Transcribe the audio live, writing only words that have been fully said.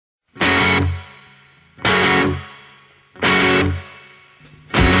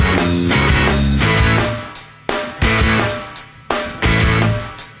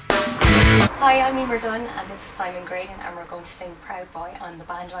Emer Dunne and this is Simon Graydon and we're going to sing Proud Boy on the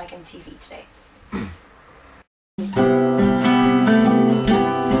Bandwagon TV today.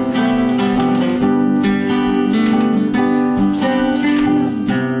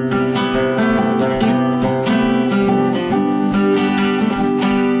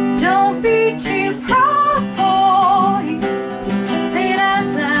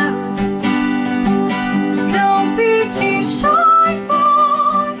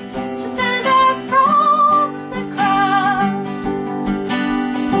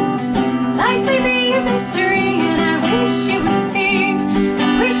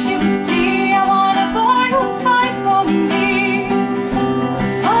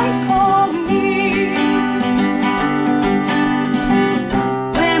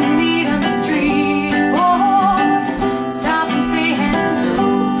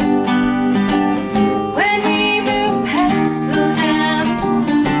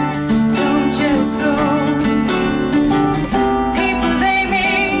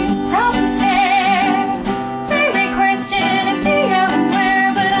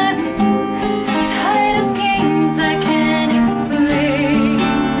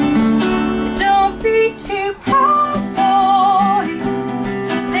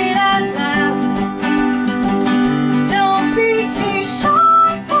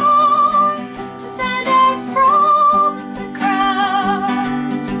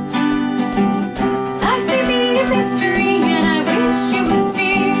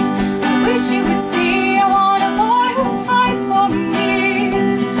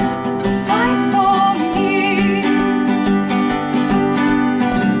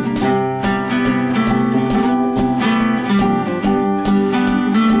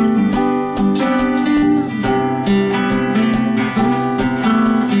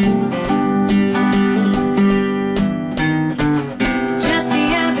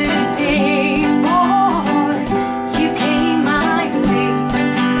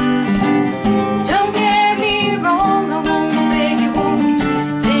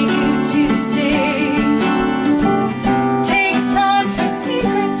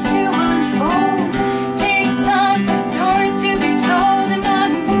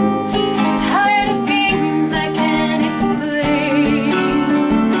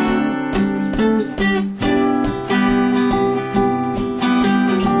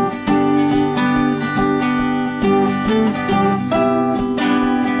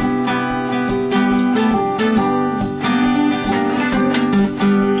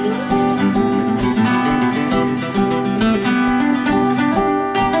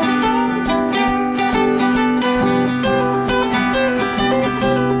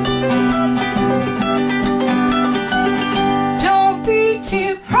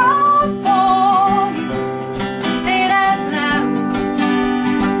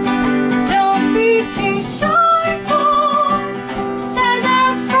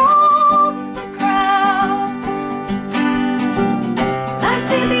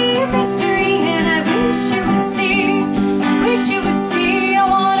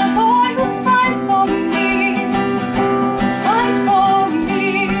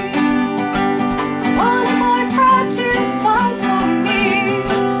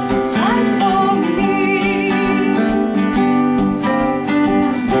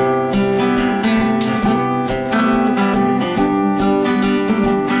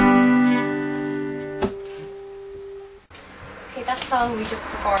 We just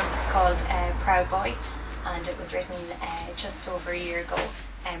performed is called Proud Boy, and it was written just over a year ago,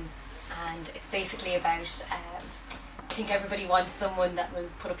 and it's basically about I think everybody wants someone that will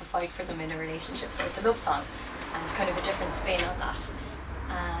put up a fight for them in a relationship, so it's a love song and kind of a different spin on that.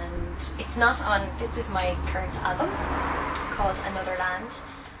 And it's not on, this is my current album called Another Land,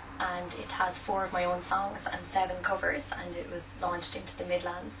 and it has 4 of my own songs and 7 covers, and it was launched into the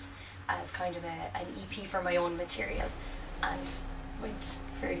Midlands as kind of an EP for my own material, and went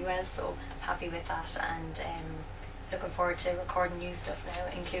fairly well, so happy with that, and looking forward to recording new stuff now,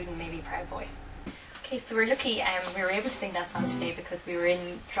 including maybe Proud Boy. Okay, so we're lucky we were able to sing that song today because we were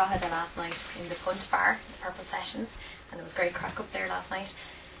in Drogheda last night in the Punt Bar, the Purple Sessions, and it was great crack up there last night.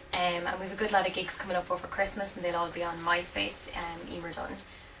 And we have a good lot of gigs coming up over Christmas, and they'll all be on MySpace, Emer Dunne.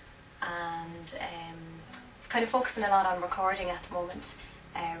 And kind of focusing a lot on recording at the moment.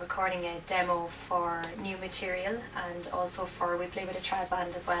 Recording a demo for new material, and also we play with a trad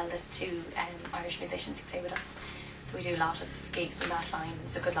band as well. There's 2 Irish musicians who play with us, so we do a lot of gigs in that line.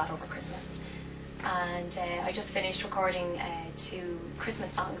 It's a good lot over Christmas. And I just finished recording 2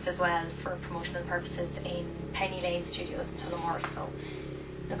 Christmas songs as well for promotional purposes in Penny Lane Studios in Tullamore, so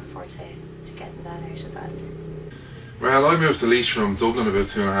looking forward to getting that out as well. Well, I moved to Laois from Dublin about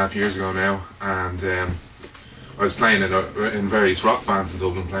 2.5 years ago now, and I was playing in various rock bands in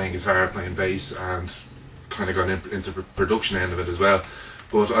Dublin, playing guitar, playing bass, and kind of got into the production end of it as well.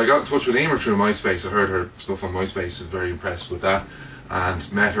 But I got in touch with Emer through MySpace. I heard her stuff on MySpace, was very impressed with that,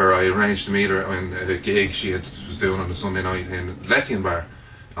 and met her. I arranged to meet her in a gig she was doing on a Sunday night in Lethian Bar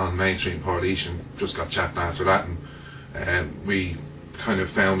on Main Street in Portlaoise, and just got chatting after that, and we kind of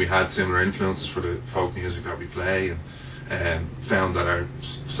found we had similar influences for the folk music that we play, and found that our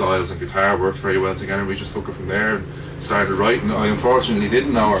styles and guitar worked very well together. We just took it from there and started writing. I unfortunately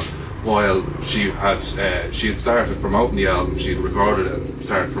didn't know her while she had started promoting the album. She'd recorded it and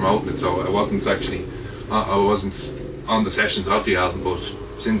started promoting it, so I wasn't on the sessions of the album, but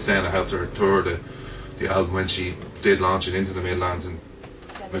since then I helped her tour the album when she did launch it into the Midlands, and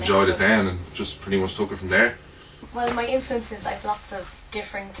enjoyed it then, and just pretty much took it from there. Well, my influences, I've lots of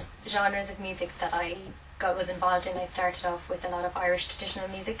different genres of music that I was involved in. I started off with a lot of Irish traditional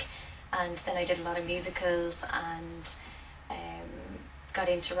music, and then I did a lot of musicals, and got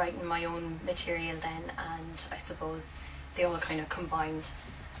into writing my own material then, and I suppose they all kind of combined.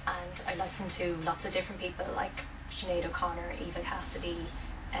 And I listened to lots of different people like Sinead O'Connor, Eva Cassidy,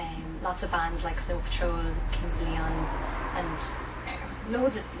 lots of bands like Snow Patrol, Kings of Leon, and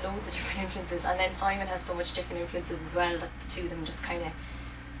loads of different influences. And then Simon has so much different influences as well that the two of them just kind of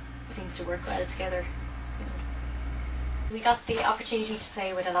seems to work well together. We got the opportunity to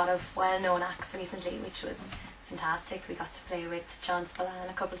play with a lot of well-known acts recently, which was fantastic. We got to play with John Spillane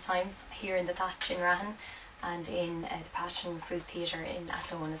a couple of times here in the Thatch in Rahan, and in the Passion Fruit Theatre in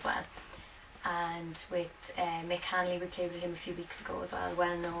Athlone as well. And with Mick Hanley, we played with him a few weeks ago as well,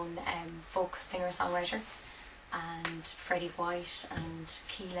 well-known folk singer-songwriter, and Freddie White and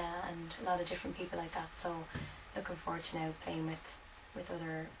Kila, and a lot of different people like that. So looking forward to now playing with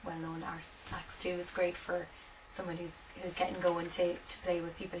other well-known acts too. It's great for someone who's getting going to play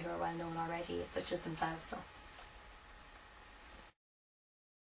with people who are well-known already, such as themselves. So.